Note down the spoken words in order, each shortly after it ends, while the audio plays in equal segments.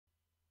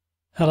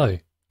Hello,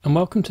 and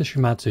welcome to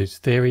Shimadzu's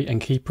Theory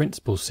and Key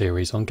Principles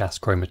series on gas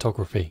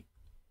chromatography.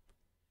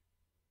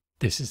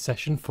 This is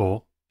session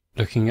 4,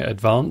 looking at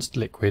advanced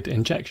liquid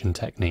injection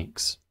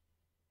techniques.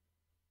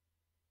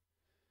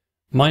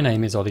 My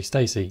name is Ollie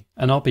Stacey,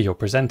 and I'll be your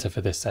presenter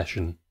for this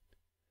session.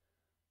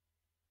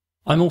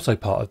 I'm also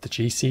part of the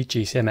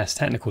GC/GCMS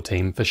technical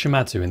team for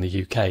Shimadzu in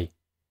the UK,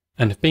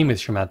 and have been with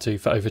Shimadzu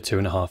for over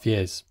 2.5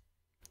 years.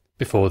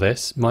 Before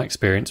this, my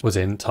experience was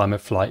in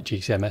time-of-flight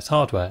GCMS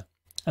hardware,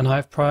 and I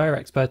have prior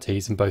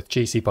expertise in both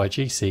GC by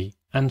GC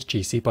and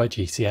GC by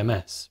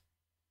GCMS.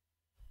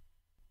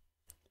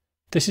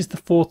 This is the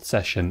 4th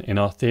session in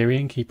our Theory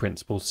and Key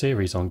Principles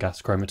series on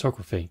gas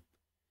chromatography.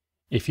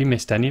 If you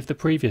missed any of the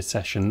previous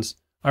sessions,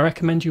 I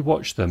recommend you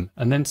watch them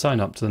and then sign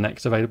up to the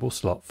next available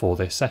slot for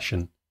this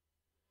session.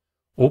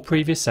 All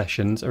previous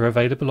sessions are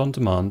available on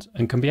demand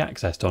and can be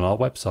accessed on our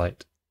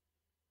website.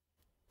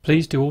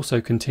 Please do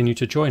also continue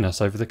to join us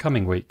over the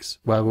coming weeks,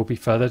 where we'll be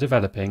further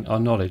developing our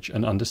knowledge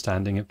and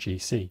understanding of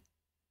GC.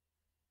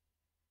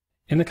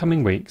 In the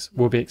coming weeks,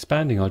 we'll be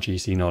expanding our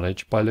GC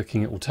knowledge by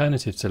looking at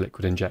alternatives to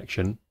liquid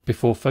injection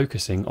before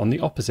focusing on the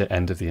opposite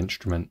end of the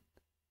instrument,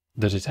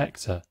 the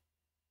detector.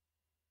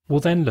 We'll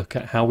then look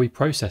at how we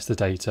process the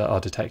data our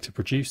detector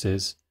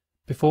produces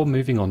before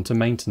moving on to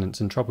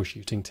maintenance and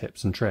troubleshooting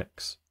tips and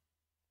tricks.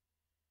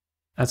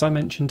 As I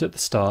mentioned at the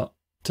start,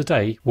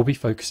 today we'll be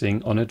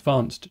focusing on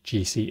advanced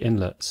GC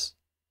inlets,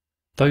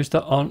 those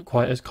that aren't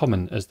quite as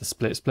common as the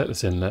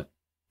splitless inlet,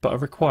 but are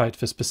required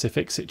for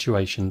specific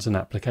situations and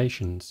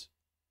applications.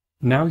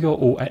 Now you're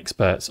all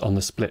experts on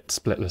the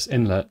splitless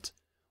inlet,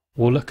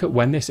 we'll look at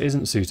when this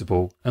isn't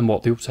suitable and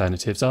what the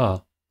alternatives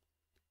are.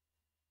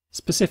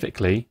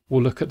 Specifically,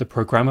 we'll look at the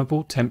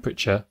Programmable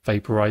Temperature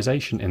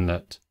Vaporisation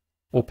Inlet,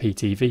 or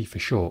PTV for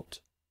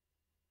short.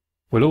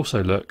 We'll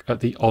also look at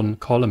the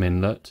on-column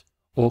inlet,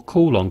 or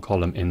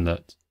cool-on-column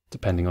inlet,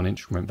 depending on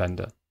instrument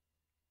vendor.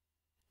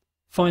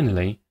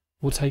 Finally,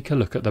 we'll take a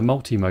look at the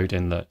multi-mode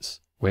inlets,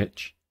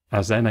 which,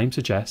 as their name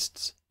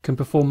suggests, can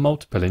perform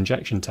multiple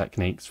injection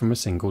techniques from a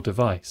single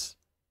device.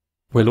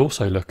 We'll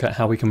also look at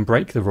how we can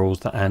break the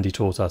rules that Andy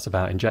taught us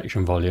about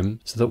injection volume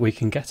so that we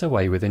can get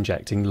away with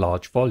injecting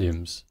large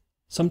volumes,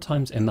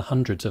 sometimes in the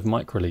hundreds of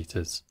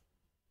microliters.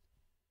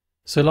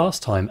 So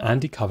last time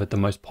Andy covered the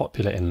most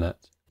popular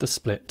inlet, the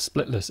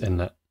splitless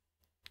inlet,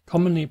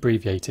 commonly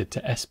abbreviated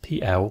to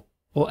SPL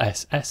or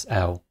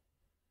SSL.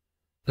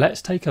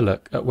 Let's take a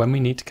look at when we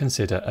need to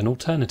consider an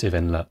alternative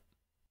inlet.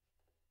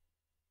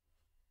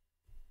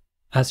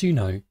 As you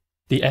know,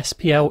 the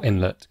SPL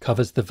inlet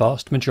covers the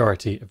vast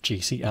majority of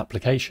GC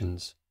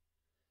applications.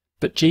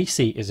 But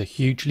GC is a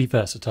hugely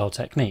versatile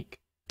technique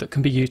that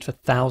can be used for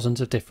thousands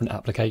of different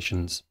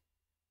applications.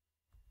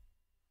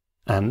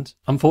 And,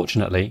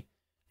 unfortunately,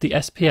 the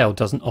SPL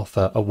doesn't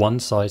offer a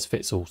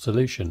one-size-fits-all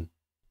solution.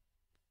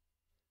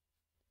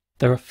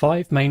 There are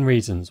 5 main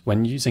reasons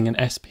when using an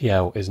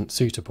SPL isn't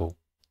suitable.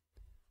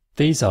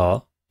 These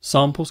are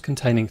samples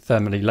containing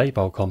thermally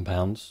labile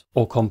compounds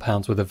or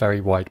compounds with a very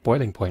wide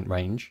boiling point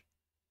range,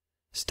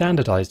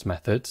 standardized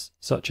methods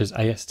such as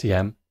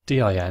ASTM,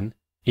 DIN,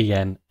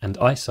 EN and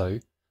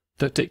ISO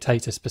that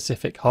dictate a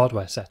specific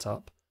hardware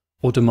setup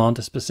or demand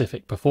a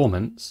specific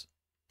performance,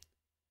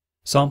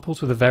 samples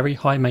with a very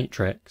high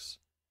matrix,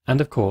 and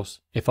of course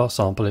if our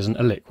sample isn't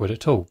a liquid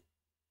at all.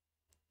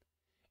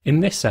 In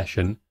this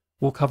session,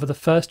 we'll cover the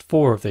first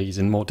 4 of these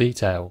in more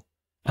detail,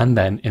 and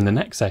then in the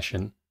next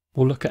session,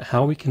 we'll look at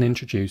how we can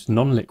introduce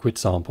non-liquid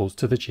samples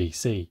to the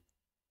GC.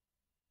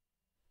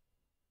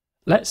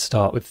 Let's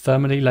start with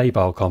thermally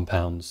labile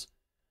compounds.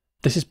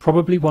 This is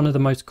probably one of the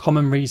most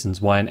common reasons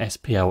why an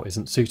SPL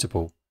isn't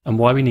suitable, and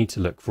why we need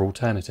to look for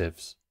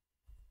alternatives.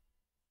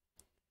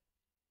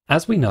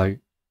 As we know,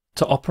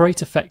 to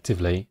operate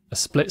effectively, a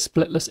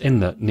splitless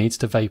inlet needs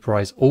to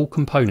vaporize all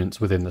components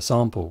within the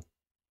sample.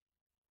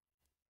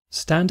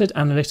 Standard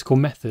analytical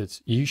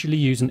methods usually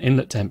use an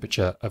inlet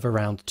temperature of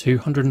around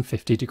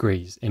 250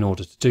 degrees in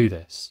order to do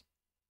this.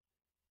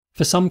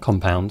 For some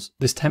compounds,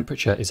 this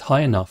temperature is high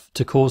enough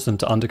to cause them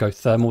to undergo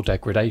thermal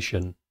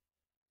degradation.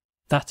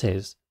 That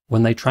is,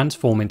 when they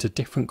transform into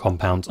different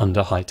compounds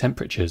under high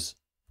temperatures.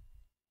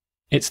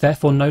 It's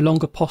therefore no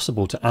longer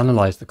possible to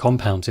analyse the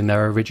compounds in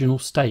their original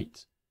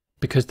state,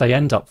 because they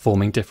end up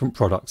forming different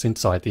products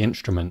inside the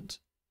instrument.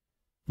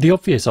 The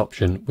obvious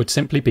option would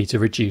simply be to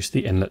reduce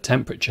the inlet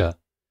temperature.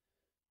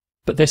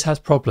 But this has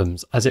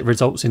problems as it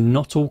results in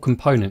not all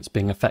components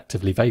being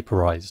effectively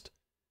vaporized.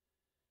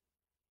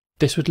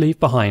 This would leave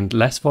behind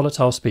less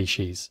volatile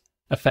species,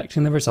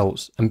 affecting the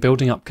results and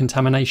building up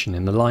contamination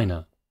in the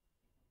liner.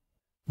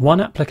 One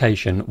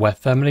application where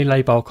thermally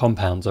labile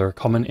compounds are a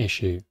common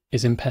issue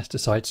is in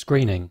pesticide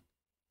screening.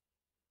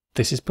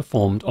 This is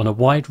performed on a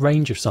wide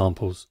range of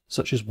samples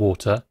such as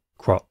water,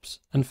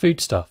 crops and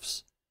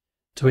foodstuffs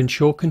to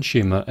ensure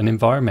consumer and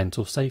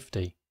environmental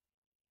safety.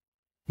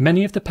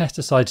 Many of the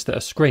pesticides that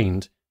are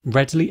screened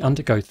readily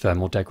undergo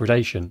thermal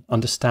degradation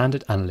under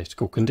standard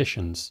analytical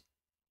conditions.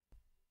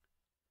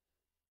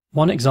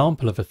 One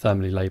example of a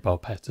thermally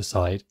labile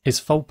pesticide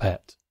is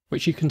Folpet,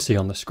 which you can see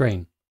on the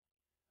screen.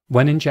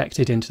 when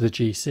injected into the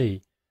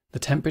GC, the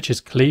temperatures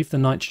cleave the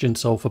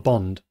nitrogen-sulfur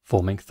bond,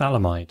 forming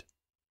phthalimide.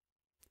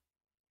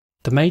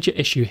 The major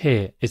issue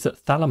here is that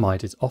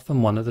phthalimide is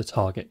often one of the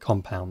target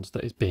compounds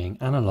that is being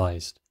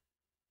analysed,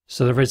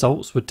 so the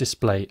results would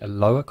display a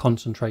lower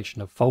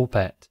concentration of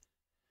folpet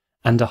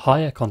and a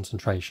higher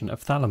concentration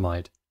of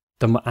phthalimide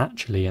than were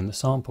actually in the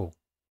sample.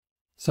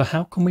 So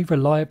how can we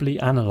reliably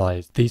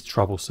analyse these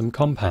troublesome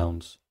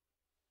compounds?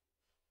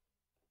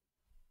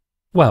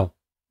 Well,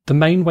 the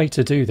main way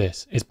to do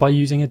this is by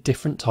using a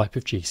different type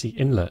of GC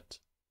inlet.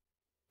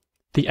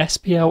 The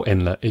SPL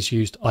inlet is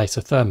used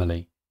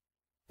isothermally,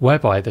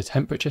 whereby the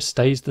temperature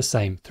stays the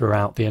same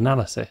throughout the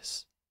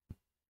analysis.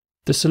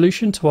 The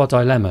solution to our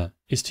dilemma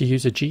is to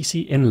use a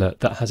GC inlet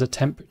that has a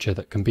temperature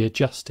that can be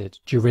adjusted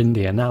during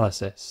the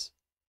analysis.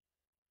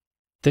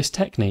 This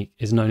technique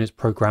is known as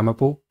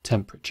Programmable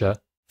Temperature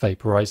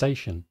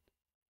Vaporisation.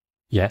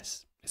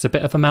 Yes, it's a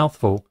bit of a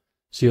mouthful,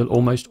 so you'll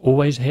almost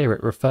always hear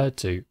it referred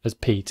to as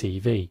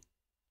PTV.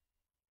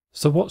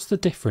 So what's the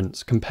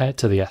difference compared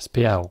to the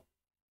SPL?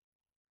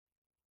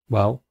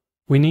 Well,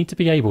 we need to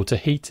be able to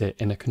heat it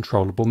in a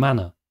controllable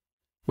manner,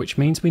 which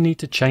means we need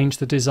to change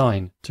the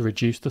design to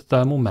reduce the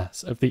thermal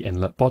mass of the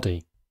inlet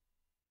body.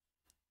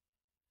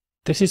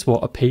 This is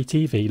what a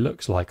PTV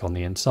looks like on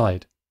the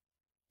inside.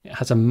 It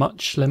has a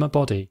much slimmer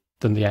body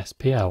than the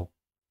SPL,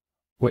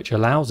 which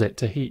allows it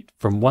to heat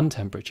from one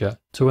temperature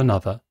to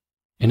another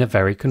in a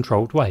very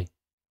controlled way,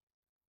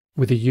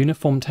 with a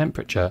uniform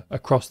temperature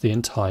across the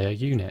entire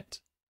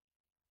unit.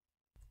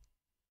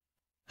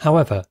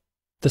 However,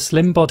 the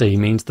slim body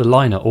means the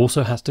liner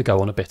also has to go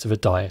on a bit of a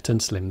diet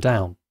and slim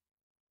down.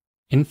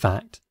 In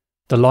fact,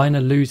 the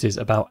liner loses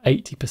about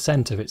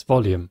 80% of its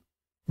volume,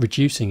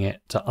 reducing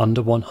it to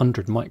under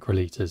 100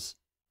 microliters.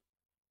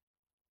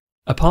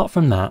 Apart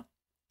from that,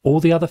 all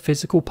the other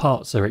physical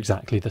parts are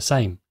exactly the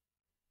same.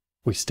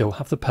 We still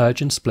have the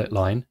purge and split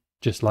line,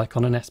 just like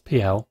on an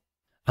SPL,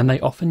 and they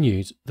often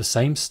use the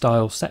same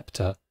style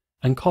septor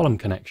and column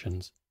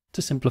connections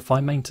to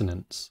simplify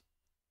maintenance.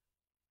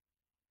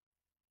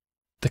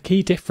 The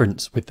key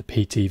difference with the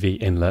PTV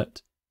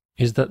inlet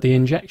is that the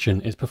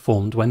injection is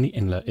performed when the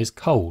inlet is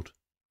cold,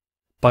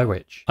 by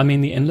which I mean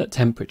the inlet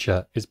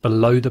temperature is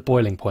below the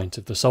boiling point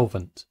of the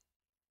solvent.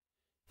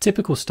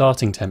 Typical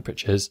starting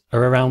temperatures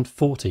are around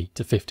 40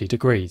 to 50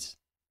 degrees.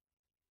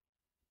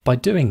 By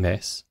doing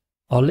this,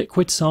 our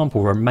liquid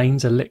sample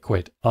remains a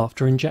liquid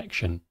after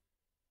injection.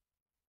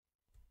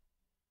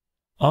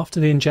 After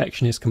the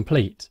injection is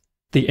complete,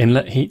 the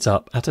inlet heats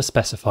up at a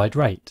specified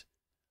rate,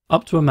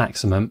 up to a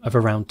maximum of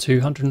around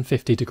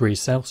 250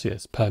 degrees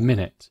Celsius per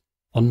minute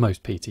on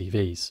most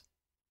PTVs.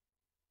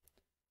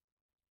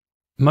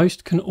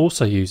 Most can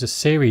also use a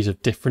series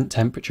of different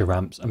temperature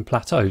ramps and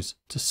plateaus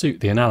to suit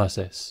the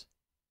analysis.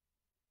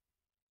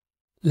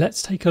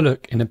 Let's take a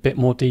look in a bit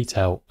more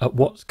detail at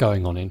what's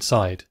going on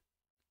inside.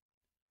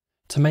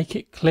 To make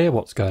it clear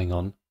what's going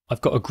on,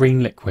 I've got a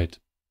green liquid.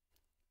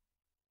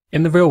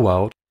 In the real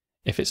world,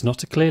 if it's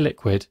not a clear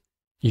liquid,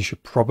 you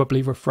should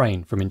probably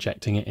refrain from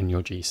injecting it in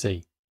your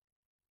GC.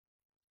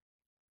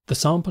 The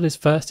sample is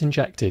first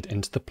injected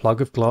into the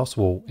plug of glass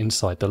wool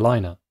inside the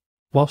liner,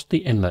 whilst the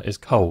inlet is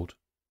cold.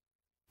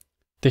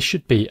 This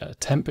should be at a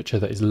temperature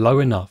that is low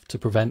enough to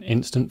prevent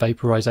instant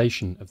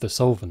vaporization of the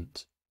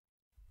solvent.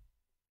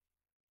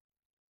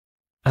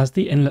 As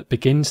the inlet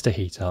begins to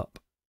heat up,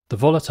 the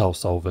volatile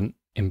solvent,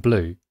 in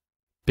blue,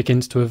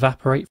 begins to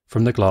evaporate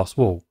from the glass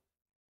wool,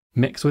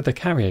 mix with the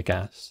carrier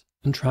gas,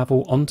 and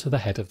travel onto the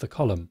head of the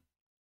column.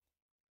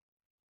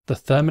 The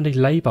thermally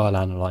labile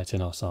analyte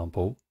in our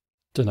sample,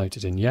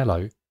 denoted in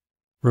yellow,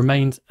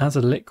 remains as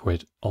a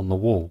liquid on the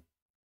wall.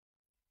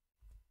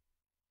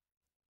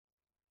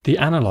 The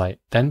analyte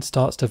then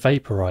starts to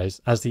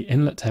vaporize as the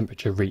inlet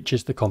temperature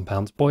reaches the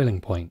compound's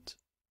boiling point.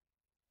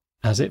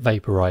 As it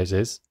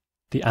vaporizes,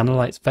 the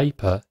analyte's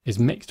vapor is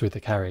mixed with the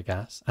carrier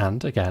gas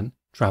and, again,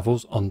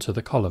 travels onto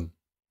the column.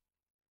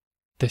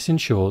 This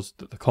ensures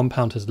that the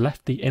compound has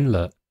left the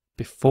inlet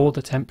before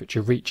the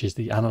temperature reaches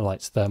the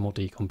analyte's thermal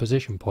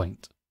decomposition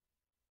point.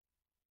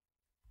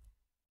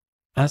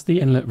 As the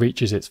inlet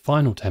reaches its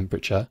final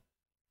temperature,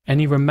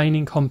 any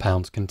remaining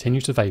compounds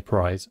continue to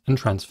vaporize and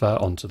transfer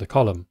onto the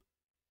column,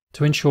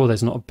 to ensure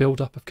there's not a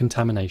build-up of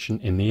contamination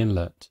in the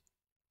inlet.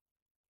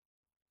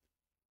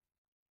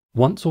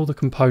 Once all the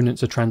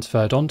components are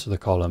transferred onto the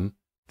column,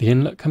 the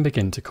inlet can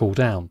begin to cool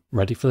down,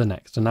 ready for the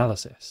next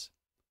analysis.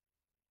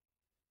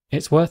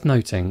 It's worth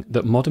noting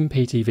that modern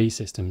PTV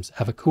systems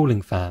have a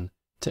cooling fan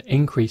to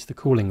increase the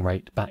cooling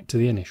rate back to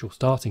the initial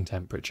starting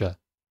temperature.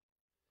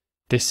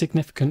 This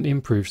significantly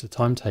improves the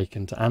time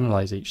taken to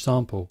analyse each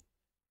sample,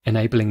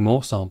 enabling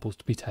more samples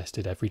to be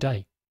tested every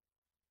day.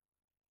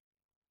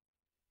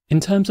 In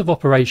terms of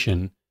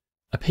operation,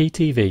 a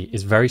PTV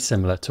is very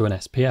similar to an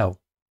SPL.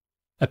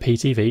 A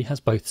PTV has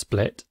both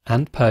split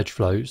and purge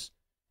flows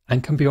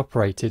and can be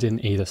operated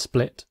in either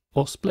split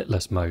or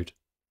splitless mode.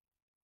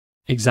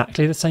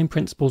 Exactly the same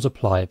principles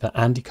apply that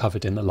Andy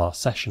covered in the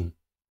last session.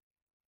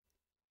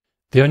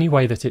 The only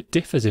way that it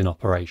differs in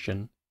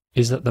operation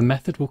is that the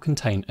method will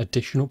contain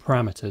additional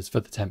parameters for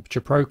the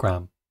temperature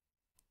program.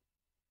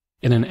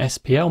 In an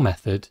SPL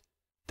method,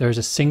 there is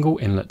a single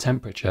inlet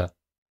temperature,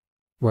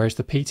 whereas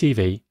the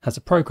PTV has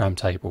a program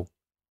table,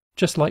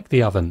 just like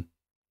the oven.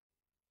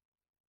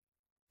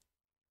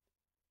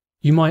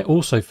 You might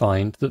also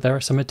find that there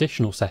are some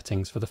additional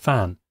settings for the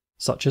fan,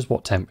 such as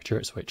what temperature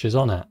it switches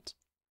on at.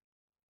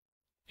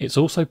 It's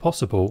also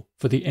possible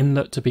for the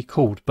inlet to be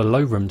cooled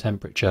below room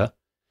temperature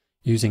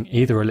using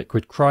either a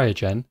liquid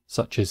cryogen,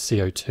 such as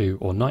CO2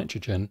 or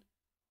nitrogen,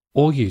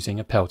 or using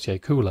a Peltier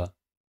cooler.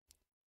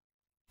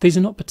 These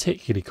are not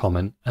particularly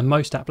common and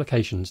most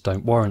applications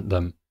don't warrant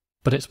them,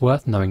 but it's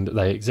worth knowing that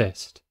they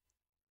exist.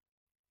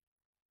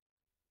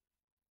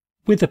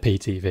 With a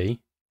PTV,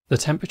 the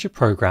temperature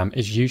program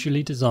is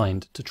usually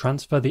designed to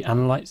transfer the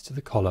analytes to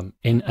the column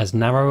in as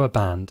narrow a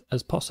band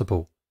as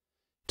possible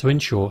to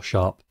ensure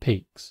sharp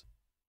peaks.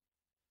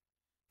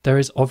 There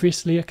is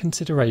obviously a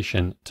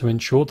consideration to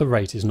ensure the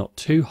rate is not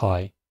too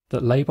high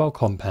that labile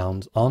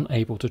compounds aren't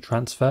able to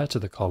transfer to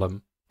the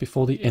column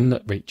before the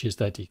inlet reaches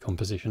their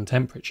decomposition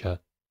temperature.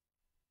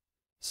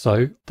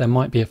 So there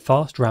might be a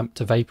fast ramp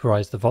to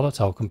vaporize the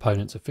volatile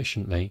components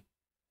efficiently,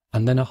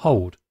 and then a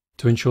hold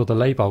to ensure the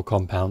labile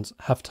compounds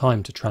have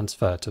time to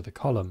transfer to the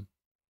column.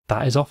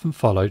 That is often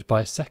followed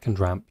by a second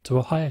ramp to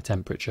a higher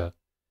temperature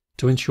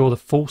to ensure the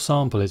full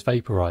sample is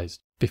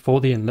vaporized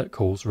before the inlet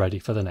cools ready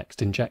for the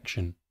next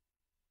injection.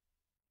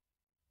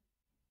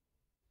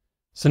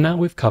 So now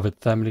we've covered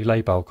thermally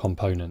labile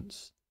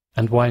components,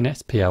 and why an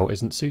SPL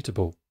isn't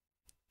suitable,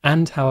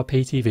 and how a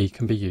PTV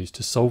can be used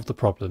to solve the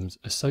problems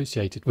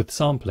associated with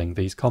sampling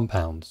these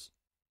compounds.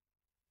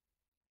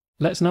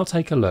 Let's now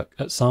take a look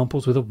at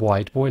samples with a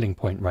wide boiling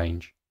point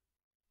range.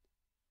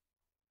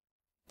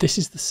 This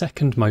is the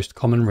second most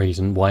common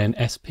reason why an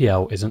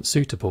SPL isn't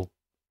suitable.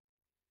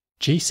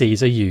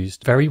 GCs are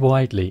used very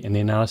widely in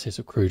the analysis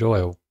of crude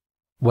oil,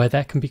 where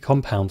there can be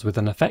compounds with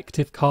an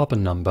effective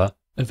carbon number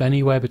of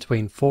anywhere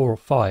between 4 or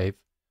 5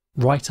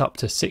 right up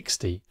to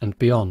 60 and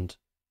beyond.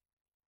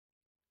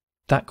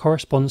 That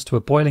corresponds to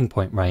a boiling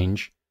point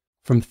range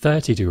from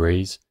 30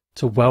 degrees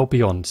to well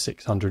beyond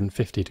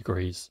 650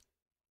 degrees,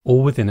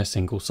 all within a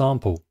single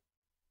sample.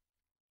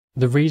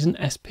 The reason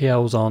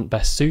SPLs aren't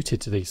best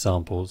suited to these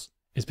samples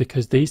is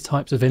because these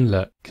types of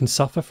inlet can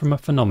suffer from a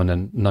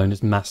phenomenon known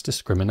as mass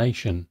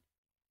discrimination.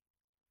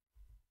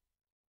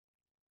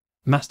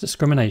 Mass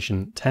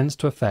discrimination tends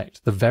to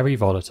affect the very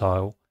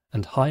volatile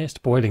and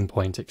highest boiling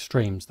point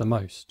extremes the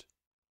most.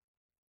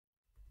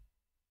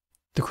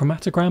 The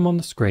chromatogram on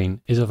the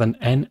screen is of an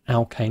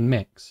N-alkane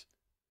mix,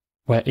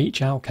 where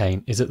each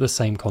alkane is at the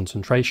same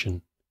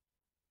concentration.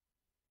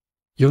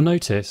 You'll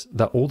notice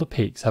that all the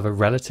peaks have a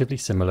relatively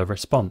similar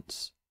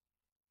response.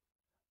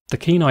 The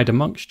keen-eyed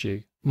amongst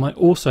you might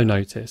also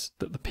notice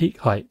that the peak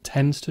height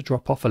tends to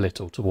drop off a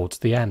little towards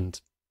the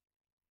end.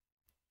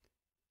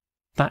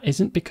 That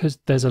isn't because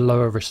there's a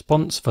lower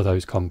response for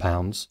those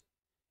compounds,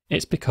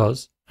 it's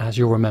because, as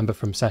you'll remember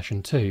from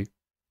session 2,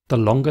 the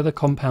longer the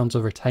compounds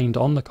are retained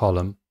on the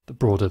column, the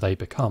broader they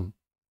become.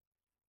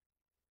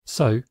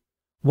 So,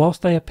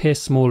 whilst they appear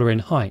smaller in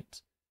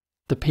height,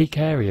 the peak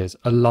areas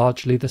are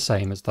largely the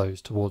same as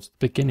those towards the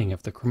beginning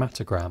of the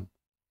chromatogram.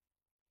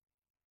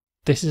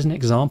 This is an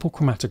example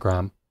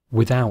chromatogram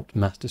without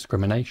mass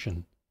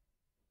discrimination.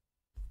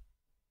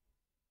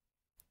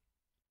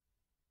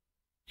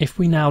 If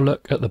we now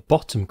look at the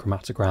bottom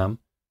chromatogram,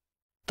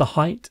 the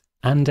height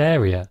and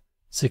area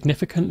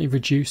significantly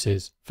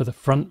reduces for the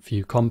front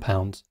few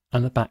compounds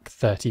and the back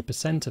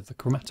 30% of the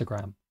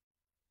chromatogram.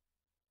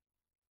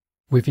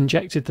 We've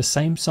injected the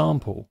same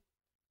sample,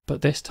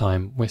 but this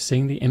time we're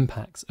seeing the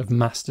impacts of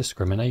mass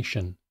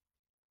discrimination.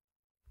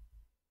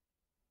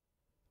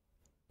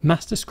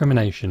 Mass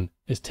discrimination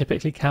is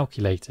typically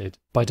calculated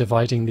by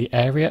dividing the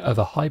area of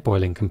a high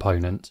boiling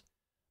component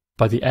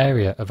by the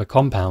area of a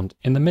compound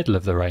in the middle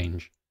of the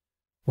range,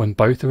 when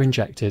both are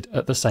injected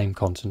at the same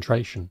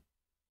concentration.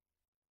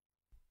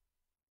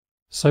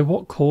 So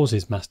what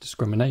causes mass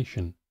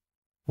discrimination?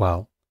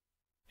 Well,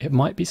 it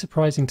might be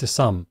surprising to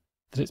some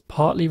that it's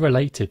partly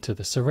related to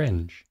the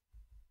syringe.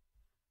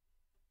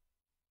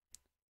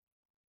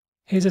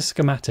 Here's a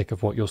schematic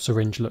of what your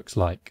syringe looks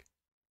like.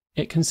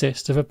 It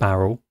consists of a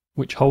barrel,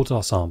 which holds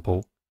our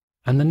sample,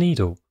 and the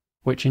needle,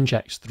 which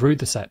injects through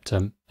the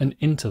septum and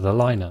into the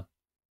liner.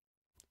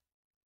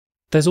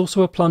 There's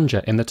also a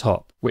plunger in the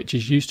top, which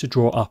is used to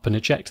draw up and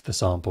eject the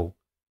sample,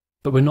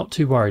 but we're not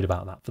too worried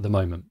about that for the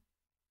moment.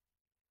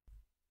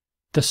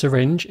 The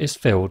syringe is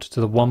filled to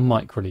the 1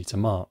 microliter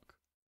mark.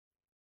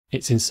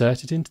 It's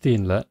inserted into the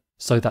inlet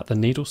so that the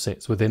needle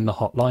sits within the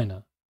hot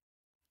liner.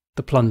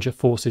 The plunger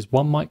forces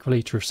 1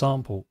 microliter of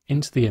sample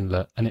into the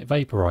inlet and it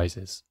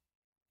vaporizes.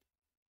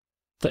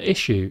 The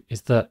issue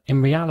is that,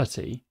 in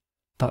reality,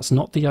 that's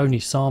not the only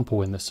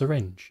sample in the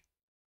syringe.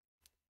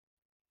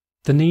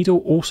 The needle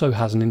also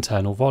has an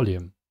internal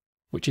volume,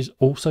 which is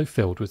also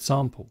filled with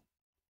sample.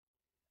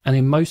 And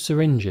in most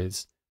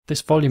syringes,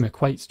 this volume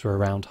equates to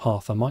around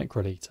half a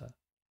microliter.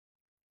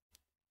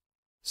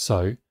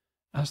 So,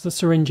 as the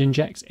syringe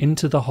injects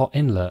into the hot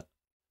inlet,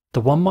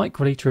 The 1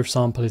 microliter of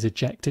sample is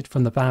ejected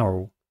from the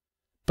barrel,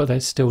 but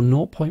there's still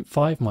 0.5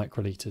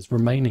 microliters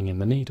remaining in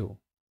the needle.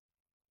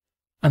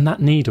 And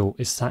that needle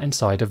is sat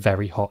inside a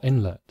very hot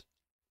inlet.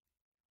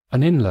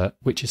 An inlet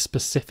which is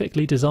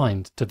specifically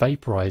designed to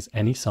vaporize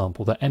any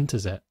sample that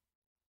enters it.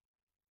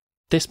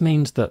 This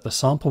means that the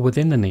sample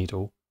within the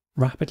needle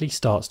rapidly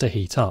starts to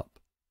heat up,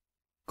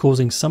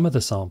 causing some of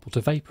the sample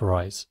to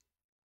vaporize.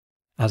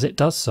 As it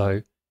does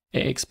so,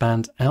 it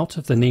expands out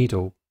of the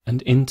needle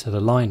and into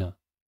the liner.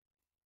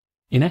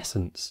 In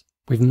essence,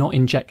 we've not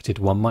injected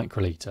 1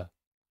 microliter.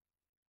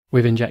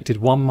 We've injected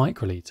 1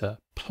 microliter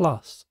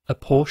plus a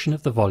portion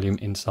of the volume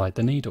inside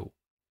the needle,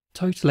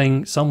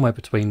 totaling somewhere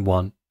between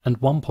 1 and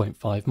 1.5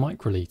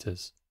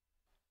 microliters.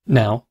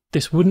 Now,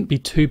 this wouldn't be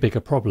too big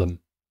a problem,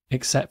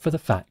 except for the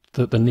fact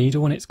that the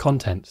needle and its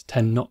contents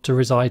tend not to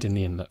reside in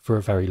the inlet for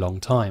a very long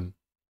time.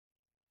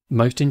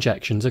 Most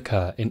injections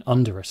occur in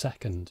under a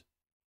second.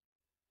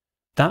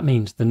 That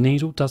means the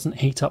needle doesn't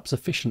heat up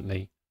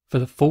sufficiently for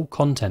the full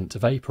content to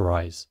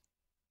vaporize.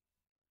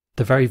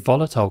 The very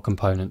volatile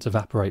components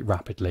evaporate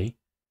rapidly,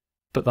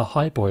 but the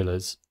high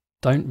boilers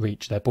don't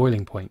reach their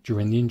boiling point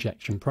during the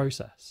injection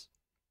process.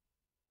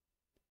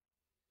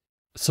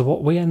 So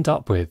what we end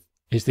up with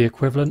is the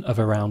equivalent of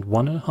around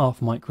 1.5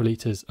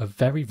 microliters of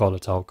very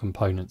volatile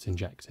components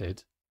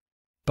injected,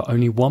 but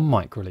only 1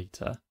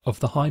 microliter of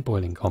the high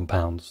boiling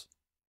compounds,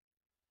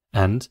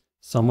 and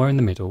somewhere in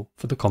the middle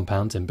for the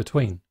compounds in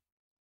between.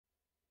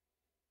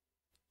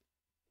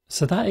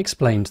 So that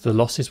explains the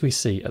losses we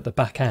see at the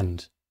back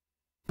end,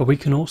 but we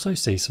can also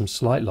see some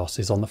slight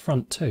losses on the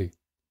front too.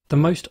 The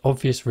most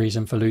obvious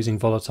reason for losing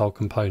volatile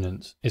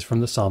components is from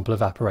the sample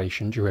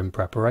evaporation during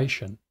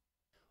preparation,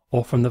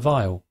 or from the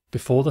vial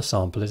before the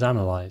sample is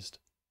analysed.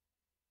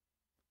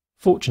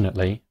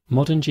 Fortunately,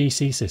 modern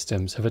GC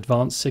systems have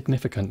advanced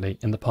significantly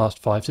in the past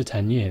 5 to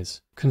 10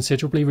 years,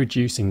 considerably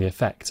reducing the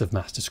effects of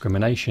mass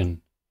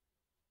discrimination.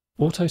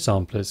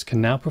 Autosamplers can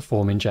now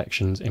perform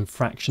injections in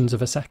fractions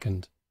of a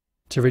second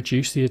to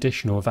reduce the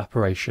additional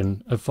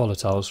evaporation of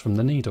volatiles from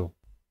the needle.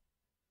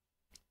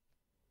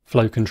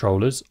 Flow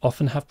controllers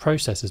often have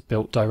processors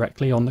built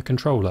directly on the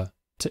controller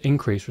to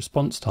increase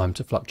response time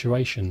to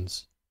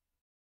fluctuations,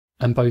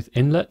 and both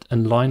inlet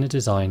and liner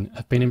design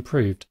have been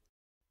improved.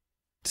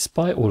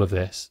 Despite all of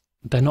this,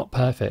 they're not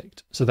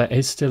perfect, so there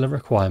is still a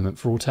requirement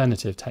for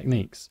alternative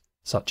techniques,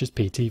 such as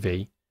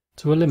PTV,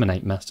 to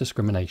eliminate mass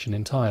discrimination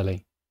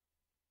entirely.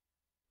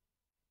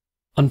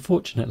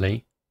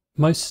 Unfortunately,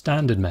 most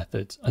standard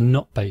methods are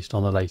not based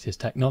on the latest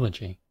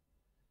technology.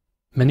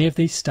 Many of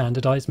these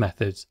standardized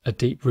methods are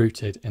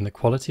deep-rooted in the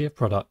quality of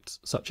products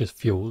such as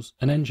fuels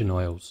and engine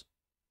oils.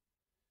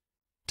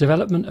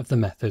 Development of the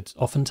methods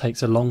often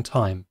takes a long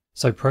time,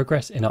 so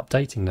progress in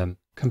updating them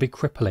can be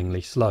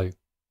cripplingly slow.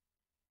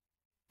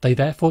 They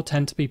therefore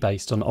tend to be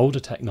based on older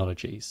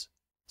technologies,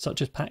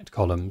 such as packed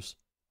columns,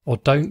 or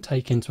don't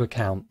take into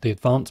account the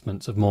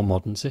advancements of more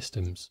modern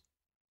systems.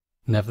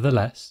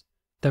 Nevertheless,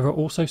 there are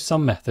also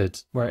some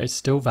methods where it is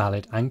still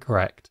valid and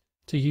correct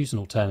to use an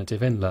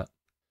alternative inlet,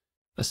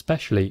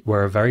 especially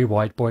where a very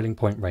wide boiling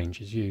point range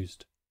is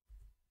used.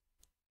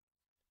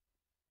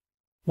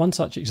 One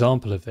such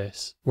example of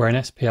this, where an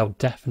SPL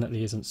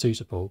definitely isn't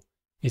suitable,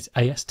 is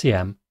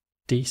ASTM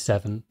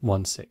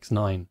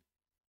D7169.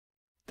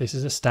 This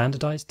is a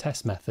standardized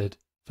test method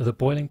for the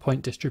boiling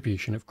point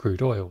distribution of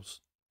crude oils.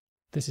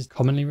 This is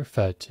commonly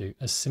referred to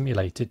as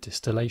simulated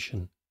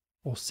distillation,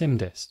 or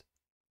SIMDIST,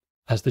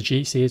 as the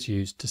GC is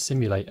used to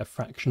simulate a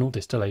fractional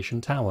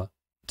distillation tower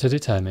to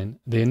determine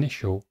the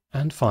initial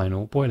and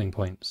final boiling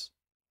points,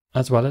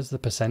 as well as the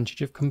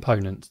percentage of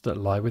components that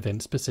lie within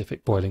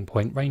specific boiling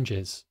point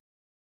ranges.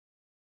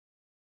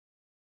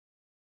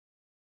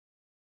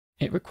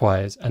 It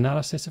requires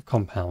analysis of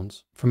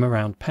compounds from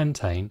around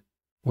pentane,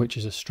 which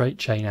is a straight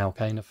chain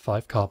alkane of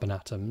 5 carbon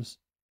atoms,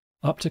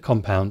 up to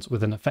compounds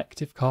with an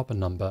effective carbon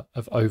number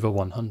of over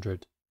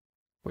 100,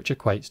 which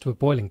equates to a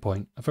boiling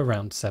point of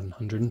around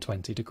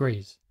 720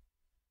 degrees.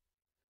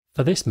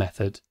 For this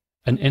method,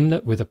 an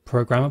inlet with a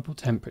programmable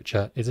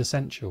temperature is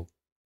essential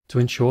to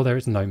ensure there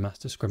is no mass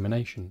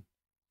discrimination.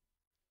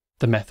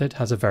 The method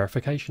has a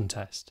verification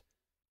test,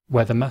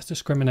 where the mass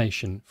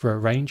discrimination for a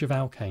range of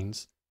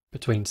alkanes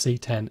between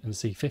C10 and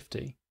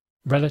C50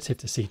 relative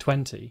to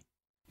C20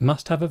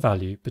 must have a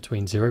value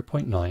between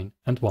 0.9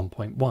 and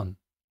 1.1.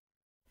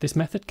 This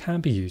method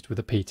can be used with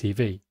a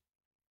PTV,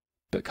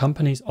 but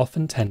companies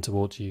often tend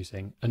towards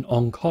using an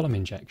on-column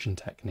injection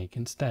technique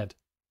instead.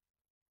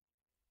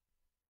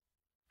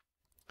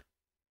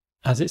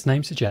 As its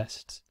name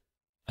suggests,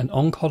 an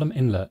on-column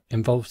inlet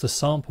involves the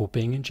sample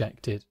being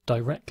injected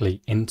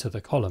directly into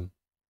the column,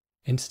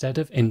 instead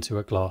of into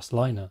a glass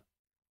liner.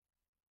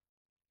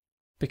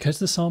 Because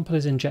the sample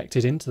is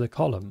injected into the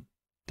column,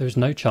 there is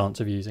no chance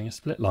of using a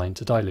split line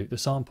to dilute the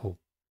sample.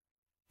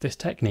 This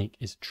technique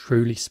is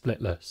truly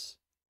splitless.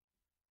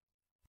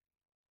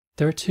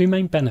 There are two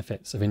main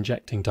benefits of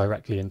injecting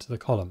directly into the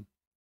column.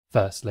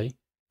 Firstly,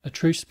 a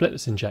true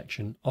splitless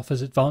injection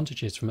offers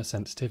advantages from a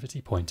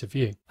sensitivity point of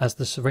view, as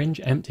the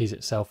syringe empties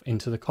itself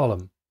into the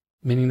column,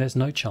 meaning there's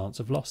no chance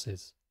of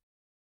losses.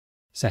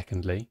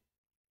 Secondly,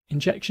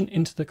 injection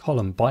into the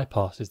column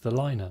bypasses the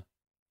liner.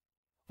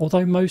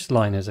 Although most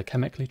liners are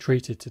chemically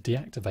treated to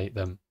deactivate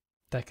them,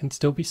 there can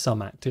still be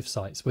some active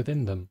sites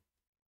within them.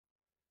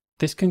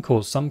 This can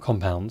cause some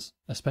compounds,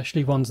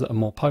 especially ones that are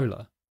more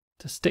polar,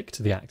 to stick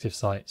to the active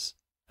sites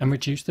and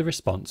reduce the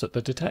response at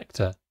the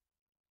detector.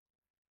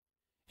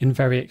 In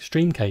very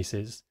extreme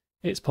cases,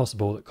 it's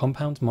possible that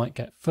compounds might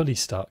get fully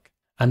stuck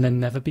and then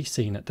never be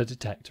seen at the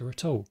detector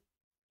at all,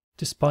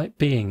 despite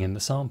being in the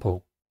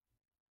sample.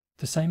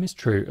 The same is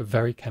true of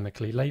very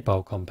chemically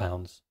labile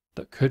compounds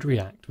that could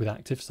react with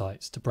active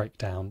sites to break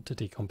down to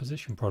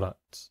decomposition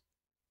products.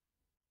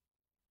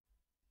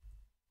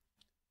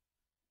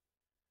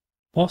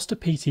 Whilst a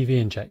PTV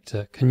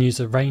injector can use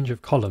a range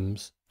of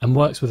columns and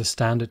works with a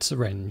standard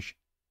syringe,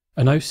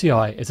 an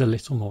OCI is a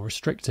little more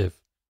restrictive.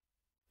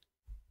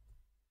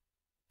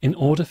 In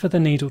order for the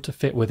needle to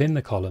fit within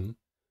the column,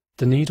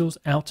 the needle's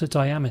outer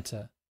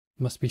diameter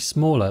must be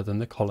smaller than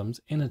the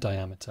column's inner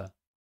diameter.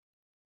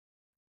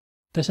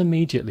 This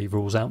immediately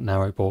rules out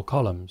narrow bore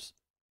columns,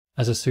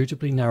 as a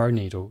suitably narrow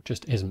needle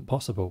just isn't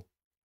possible.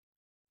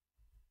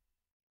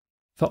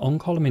 For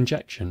on-column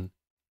injection,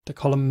 the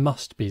column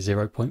must be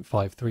 0.53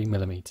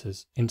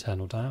 mm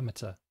internal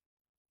diameter.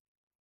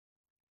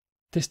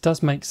 This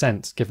does make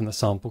sense given the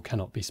sample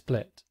cannot be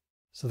split,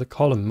 so the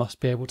column must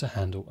be able to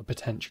handle a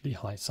potentially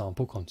high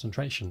sample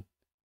concentration.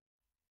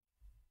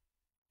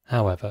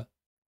 However,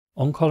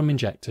 on-column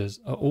injectors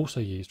are also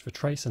used for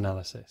trace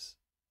analysis,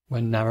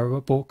 when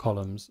narrower bore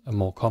columns are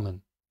more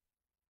common.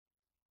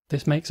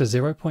 This makes a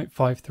 0.53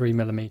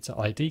 mm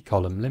ID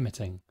column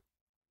limiting,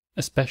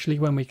 especially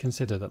when we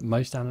consider that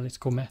most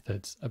analytical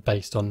methods are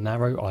based on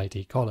narrow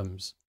ID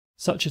columns,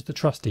 such as the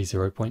trusty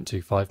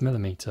 0.25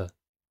 mm.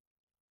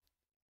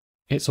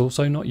 It's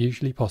also not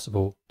usually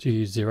possible to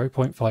use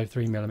 0.53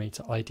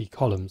 mm ID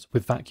columns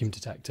with vacuum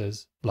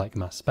detectors like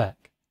mass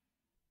spec.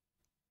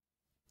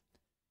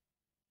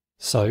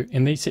 So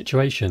in these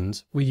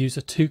situations we use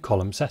a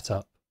two-column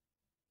setup.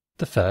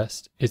 The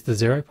first is the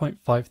 0.53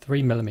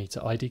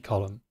 mm ID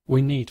column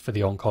we need for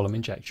the on-column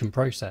injection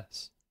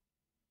process,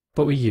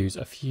 but we use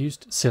a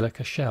fused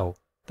silica shell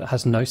that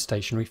has no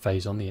stationary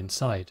phase on the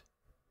inside.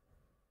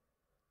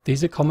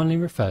 These are commonly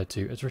referred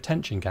to as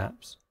retention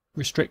gaps,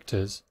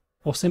 restrictors,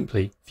 or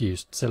simply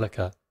fused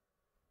silica.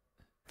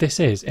 This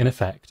is, in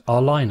effect,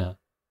 our liner,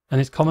 and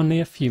is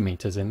commonly a few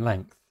meters in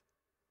length.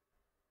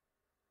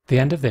 The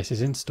end of this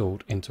is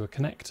installed into a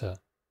connector,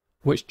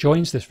 which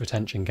joins this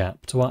retention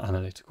gap to our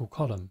analytical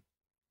column.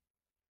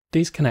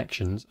 These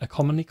connections are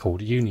commonly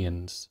called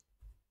unions.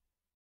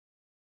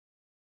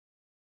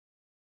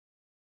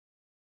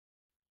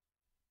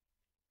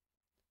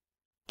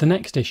 The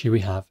next issue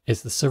we have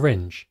is the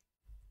syringe.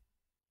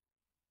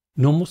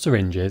 Normal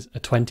syringes are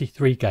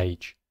 23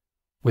 gauge,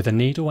 with a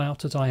needle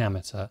outer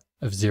diameter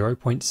of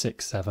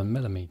 0.67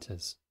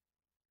 mm.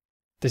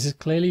 This is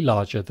clearly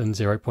larger than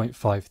 0.53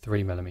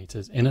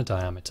 mm inner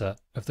diameter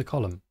of the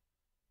column,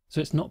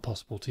 so it's not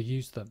possible to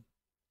use them.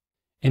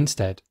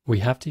 Instead, we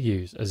have to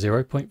use a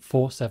 0.47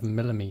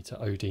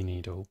 mm OD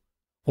needle,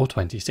 or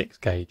 26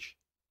 gauge.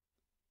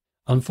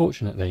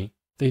 Unfortunately,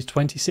 these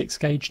 26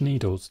 gauge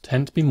needles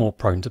tend to be more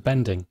prone to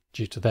bending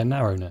due to their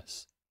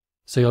narrowness,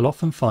 so you'll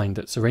often find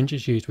that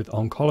syringes used with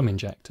on-column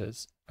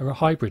injectors are a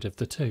hybrid of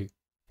the two.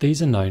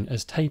 These are known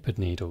as tapered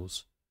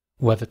needles,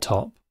 where the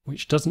top,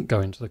 which doesn't go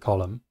into the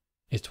column,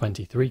 is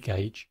 23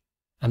 gauge,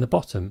 and the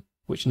bottom,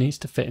 which needs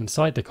to fit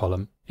inside the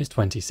column, is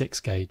 26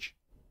 gauge.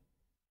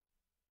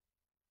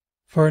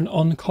 For an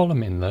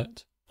on-column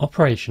inlet,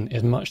 operation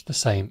is much the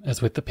same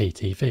as with the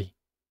PTV.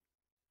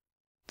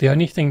 The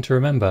only thing to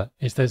remember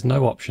is there's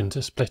no option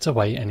to split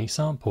away any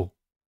sample.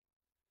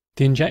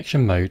 The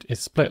injection mode is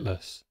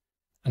splitless,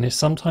 and is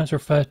sometimes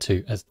referred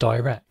to as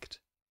direct.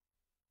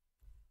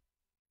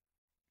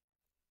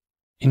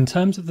 In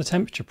terms of the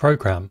temperature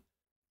program,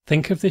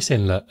 think of this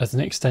inlet as an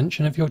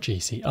extension of your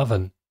GC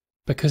oven,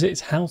 because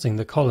it's housing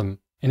the column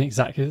in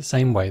exactly the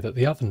same way that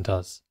the oven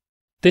does.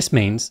 This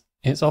means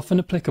it's often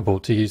applicable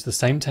to use the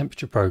same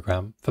temperature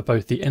program for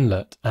both the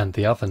inlet and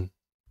the oven.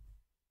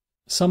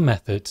 Some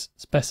methods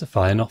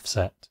specify an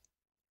offset,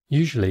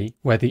 usually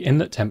where the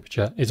inlet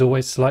temperature is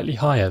always slightly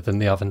higher than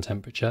the oven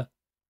temperature,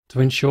 to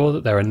ensure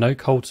that there are no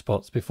cold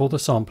spots before the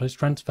sample is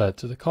transferred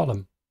to the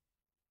column.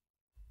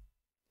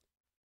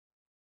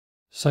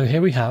 So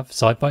here we have,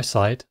 side by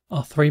side,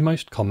 our three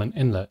most common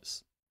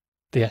inlets,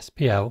 the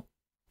SPL,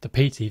 the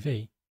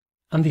PTV,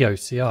 and the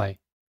OCI.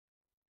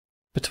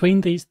 Between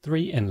these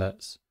three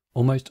inlets,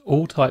 almost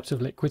all types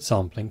of liquid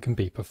sampling can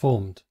be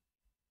performed.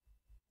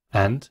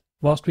 And,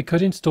 whilst we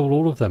could install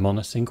all of them on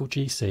a single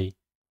GC,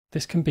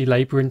 this can be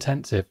labour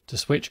intensive to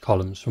switch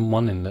columns from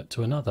one inlet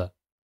to another.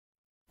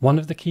 One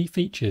of the key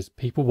features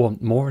people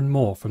want more and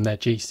more from their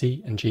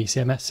GC and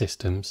GCMS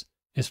systems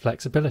is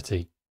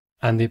flexibility,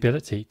 and the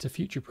ability to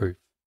future-proof.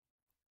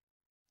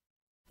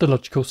 The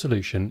logical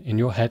solution in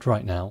your head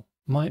right now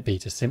might be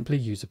to simply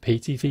use a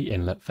PTV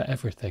inlet for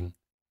everything.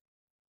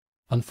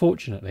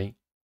 Unfortunately,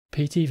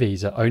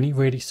 PTVs are only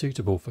really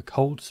suitable for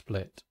cold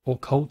split or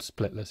cold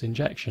splitless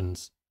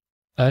injections,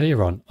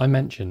 Earlier on, I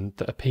mentioned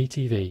that a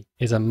PTV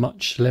is a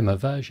much slimmer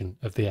version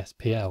of the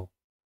SPL,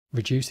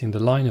 reducing the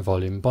liner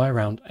volume by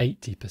around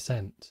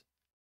 80%.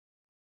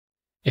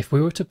 If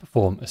we were to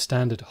perform a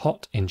standard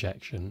hot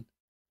injection,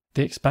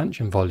 the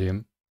expansion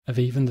volume of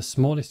even the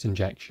smallest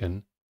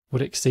injection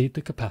would exceed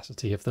the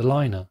capacity of the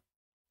liner.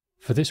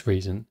 For this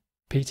reason,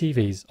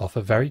 PTVs offer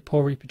very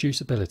poor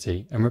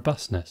reproducibility and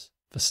robustness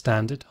for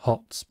standard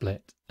hot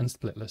split and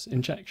splitless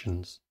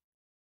injections.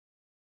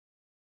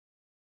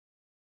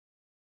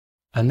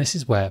 And this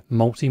is where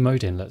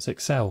multi-mode inlets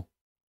excel.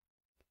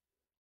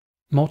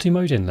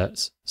 Multi-mode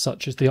inlets,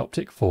 such as the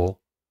Optic 4,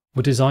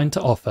 were designed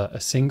to offer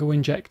a single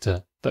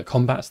injector that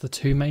combats the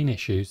two main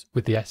issues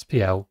with the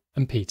SPL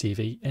and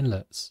PTV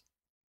inlets.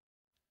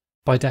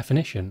 By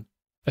definition,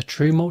 a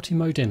true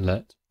multi-mode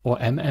inlet, or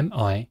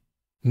MMI,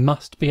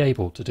 must be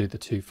able to do the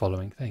two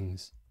following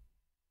things.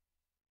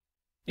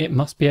 It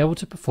must be able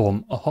to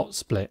perform a hot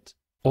split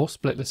or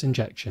splitless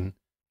injection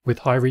with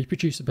high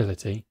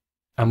reproducibility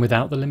and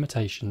without the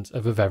limitations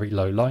of a very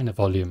low liner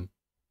volume.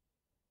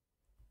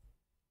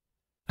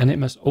 And it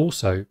must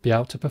also be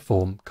able to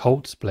perform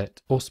cold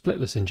split or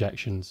splitless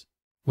injections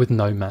with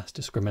no mass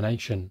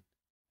discrimination,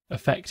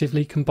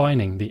 effectively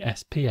combining the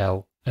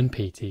SPL and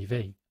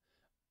PTV.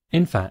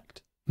 In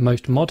fact,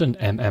 most modern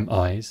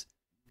MMIs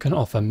can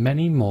offer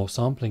many more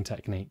sampling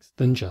techniques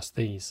than just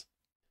these.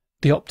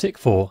 The Optic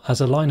 4 has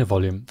a liner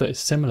volume that is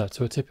similar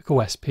to a typical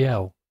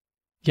SPL,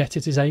 yet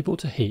it is able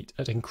to heat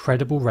at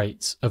incredible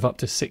rates of up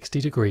to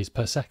 60 degrees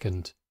per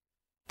second.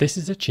 This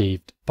is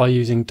achieved by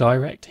using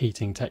direct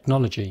heating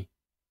technology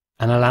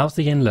and allows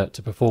the inlet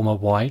to perform a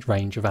wide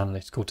range of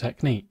analytical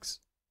techniques,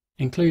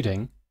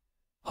 including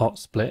hot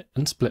split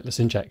and splitless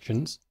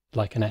injections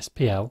like an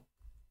SPL,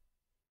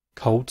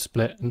 cold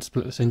split and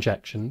splitless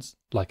injections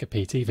like a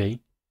PTV,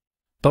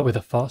 but with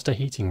a faster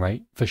heating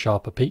rate for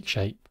sharper peak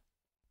shape.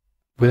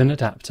 With an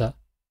adapter,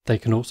 they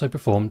can also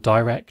perform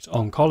direct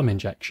on-column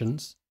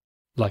injections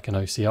like an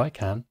OCI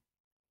can.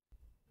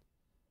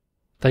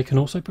 They can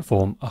also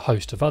perform a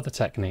host of other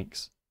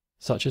techniques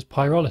such as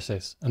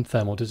pyrolysis and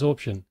thermal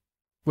desorption,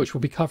 which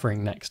we'll be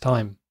covering next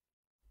time.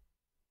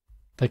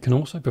 They can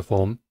also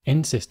perform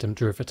in-system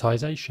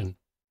derivatization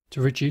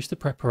to reduce the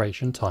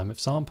preparation time of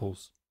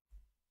samples.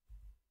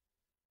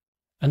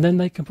 And then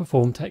they can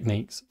perform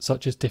techniques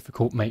such as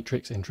difficult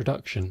matrix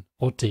introduction,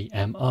 or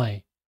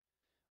DMI,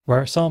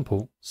 where a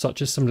sample,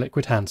 such as some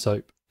liquid hand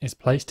soap, is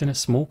placed in a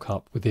small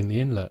cup within the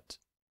inlet.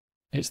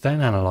 It's then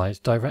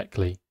analysed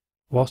directly,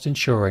 whilst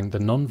ensuring the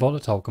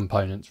non-volatile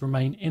components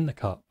remain in the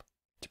cup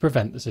to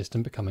prevent the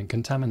system becoming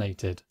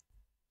contaminated.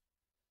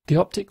 The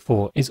Optic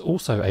 4 is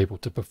also able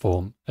to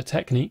perform a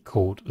technique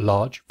called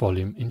large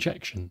volume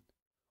injection,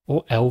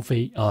 or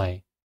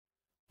LVI,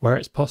 where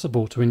it's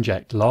possible to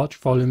inject large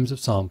volumes of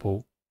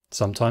sample,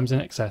 sometimes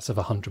in excess of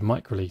 100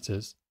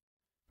 microliters,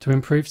 to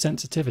improve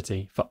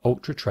sensitivity for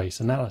ultra-trace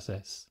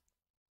analysis.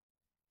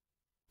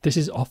 This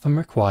is often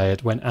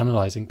required when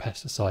analysing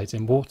pesticides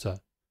in water,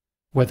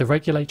 where the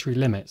regulatory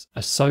limits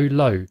are so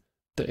low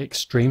that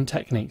extreme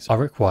techniques are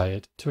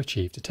required to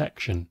achieve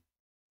detection.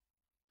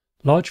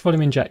 Large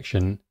volume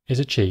injection is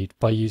achieved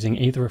by using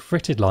either a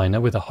fritted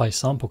liner with a high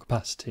sample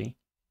capacity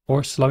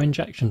or a slow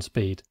injection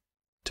speed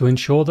to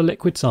ensure the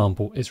liquid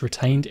sample is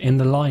retained in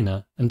the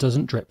liner and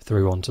doesn't drip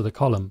through onto the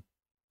column.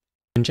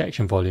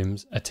 Injection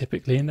volumes are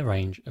typically in the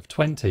range of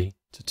 20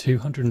 to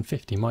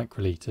 250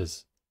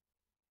 microliters.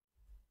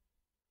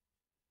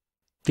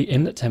 The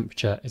inlet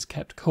temperature is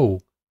kept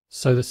cool,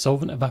 so the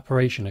solvent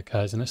evaporation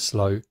occurs in a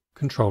slow,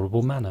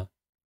 controllable manner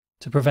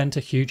to prevent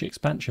a huge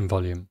expansion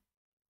volume.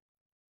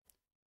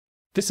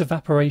 This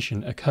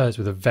evaporation occurs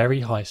with a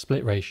very high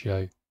split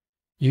ratio,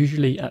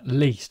 usually at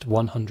least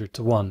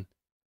 100:1,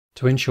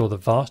 to ensure the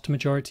vast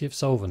majority of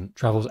solvent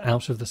travels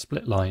out of the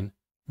split line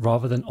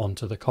rather than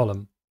onto the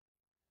column.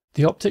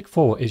 The Optic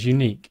 4 is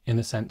unique in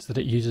the sense that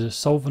it uses a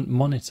solvent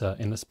monitor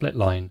in the split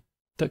line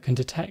that can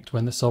detect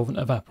when the solvent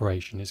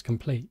evaporation is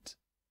complete.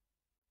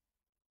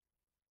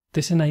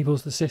 This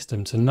enables the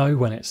system to know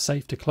when it's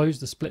safe to close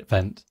the split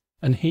vent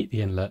and heat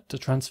the inlet to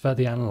transfer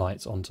the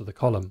analytes onto the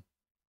column.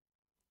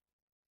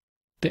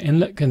 The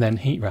inlet can then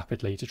heat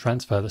rapidly to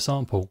transfer the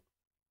sample.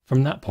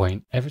 From that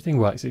point, everything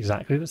works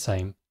exactly the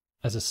same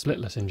as a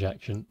splitless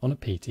injection on a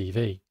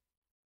PTV.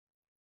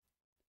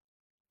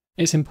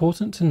 It's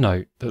important to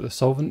note that the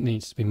solvent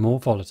needs to be more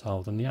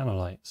volatile than the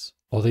analytes,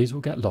 or these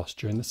will get lost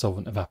during the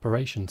solvent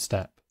evaporation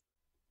step.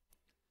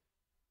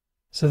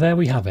 So there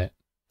we have it,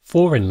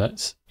 4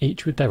 inlets,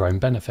 each with their own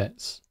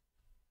benefits.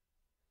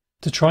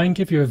 To try and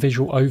give you a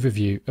visual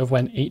overview of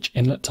when each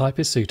inlet type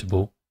is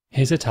suitable,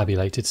 here's a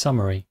tabulated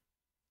summary.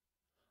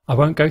 I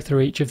won't go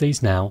through each of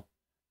these now,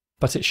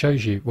 but it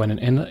shows you when an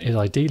inlet is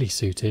ideally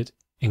suited,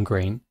 in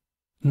green,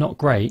 not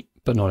great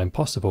but not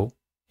impossible,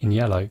 in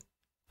yellow,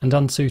 and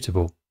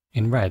unsuitable,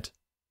 in red.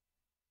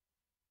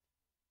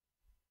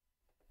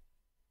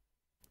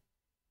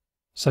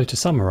 So to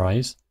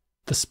summarise,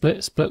 the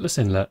split-splitless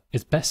inlet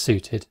is best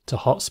suited to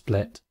hot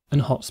split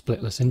and hot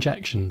splitless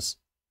injections.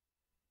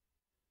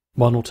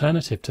 One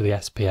alternative to the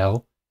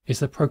SPL is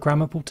the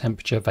Programmable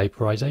Temperature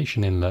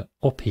Vaporisation Inlet,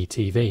 or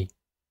PTV.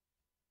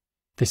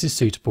 This is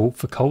suitable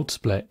for cold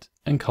split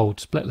and cold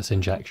splitless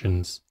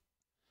injections.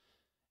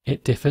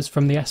 It differs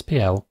from the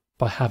SPL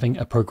by having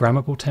a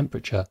programmable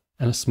temperature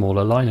and a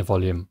smaller liner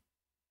volume.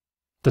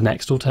 The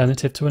next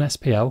alternative to an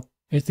SPL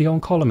is the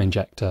on-column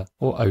injector,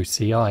 or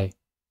OCI,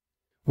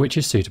 which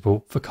is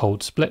suitable for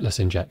cold splitless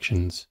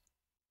injections.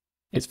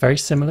 It's very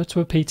similar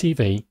to a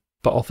PTV,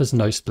 but offers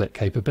no split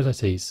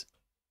capabilities.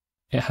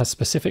 It has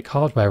specific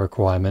hardware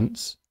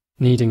requirements,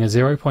 needing a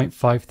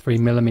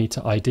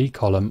 0.53mm ID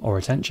column or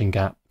retention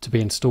gap to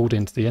be installed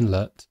into the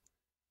inlet,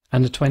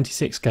 and a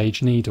 26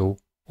 gauge needle,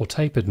 or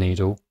tapered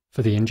needle,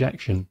 for the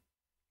injection.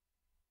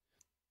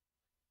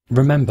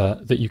 Remember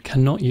that you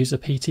cannot use a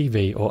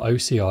PTV or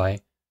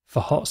OCI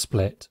for hot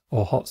split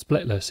or hot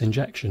splitless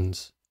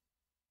injections.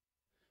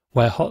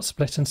 Where hot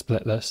split and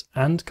splitless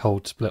and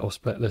cold split or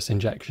splitless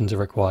injections are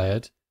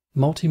required,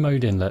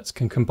 multi-mode inlets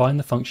can combine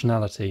the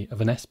functionality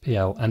of an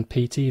SPL and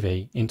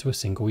PTV into a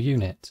single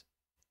unit.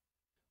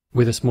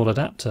 With a small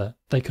adapter,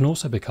 they can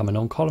also become an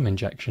on-column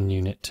injection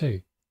unit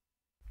too.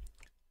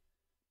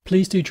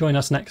 Please do join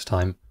us next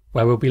time,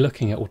 where we'll be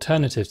looking at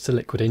alternatives to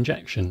liquid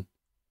injection.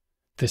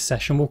 This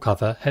session will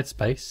cover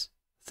headspace,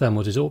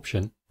 thermal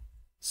desorption,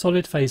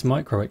 solid phase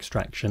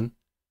microextraction,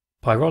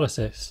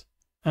 pyrolysis,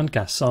 and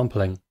gas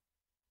sampling.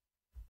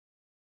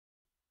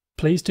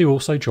 Please do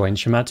also join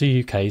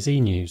Shimadzu UK's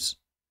e-news.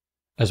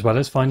 As well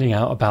as finding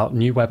out about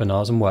new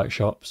webinars and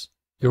workshops,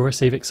 you'll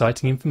receive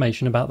exciting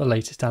information about the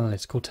latest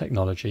analytical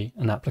technology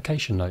and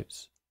application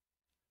notes.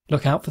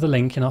 Look out for the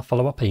link in our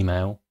follow-up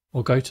email,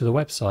 or go to the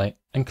website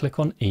and click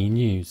on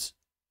e-news.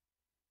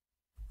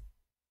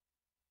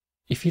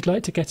 If you'd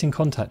like to get in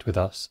contact with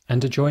us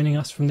and are joining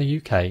us from the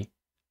UK,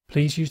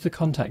 please use the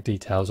contact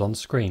details on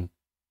screen.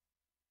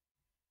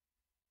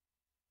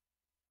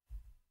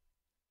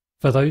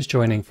 For those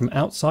joining from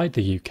outside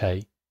the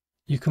UK,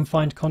 you can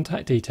find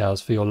contact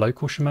details for your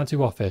local Shimadzu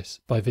office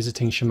by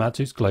visiting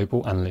Shimadzu's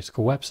global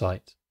analytical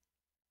website.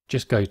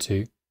 Just go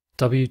to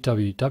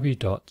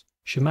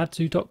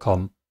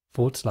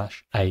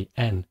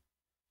www.shimadzu.com/AN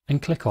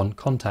and click on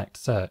Contact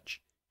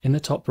Search in the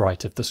top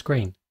right of the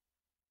screen.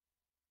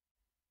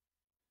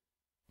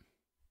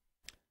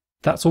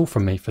 That's all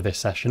from me for this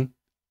session.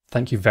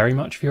 Thank you very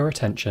much for your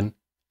attention,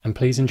 and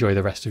please enjoy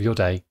the rest of your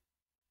day.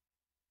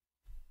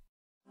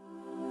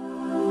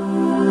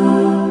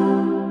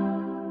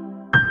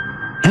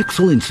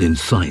 Excellence in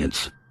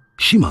science.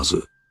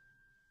 Shimadzu.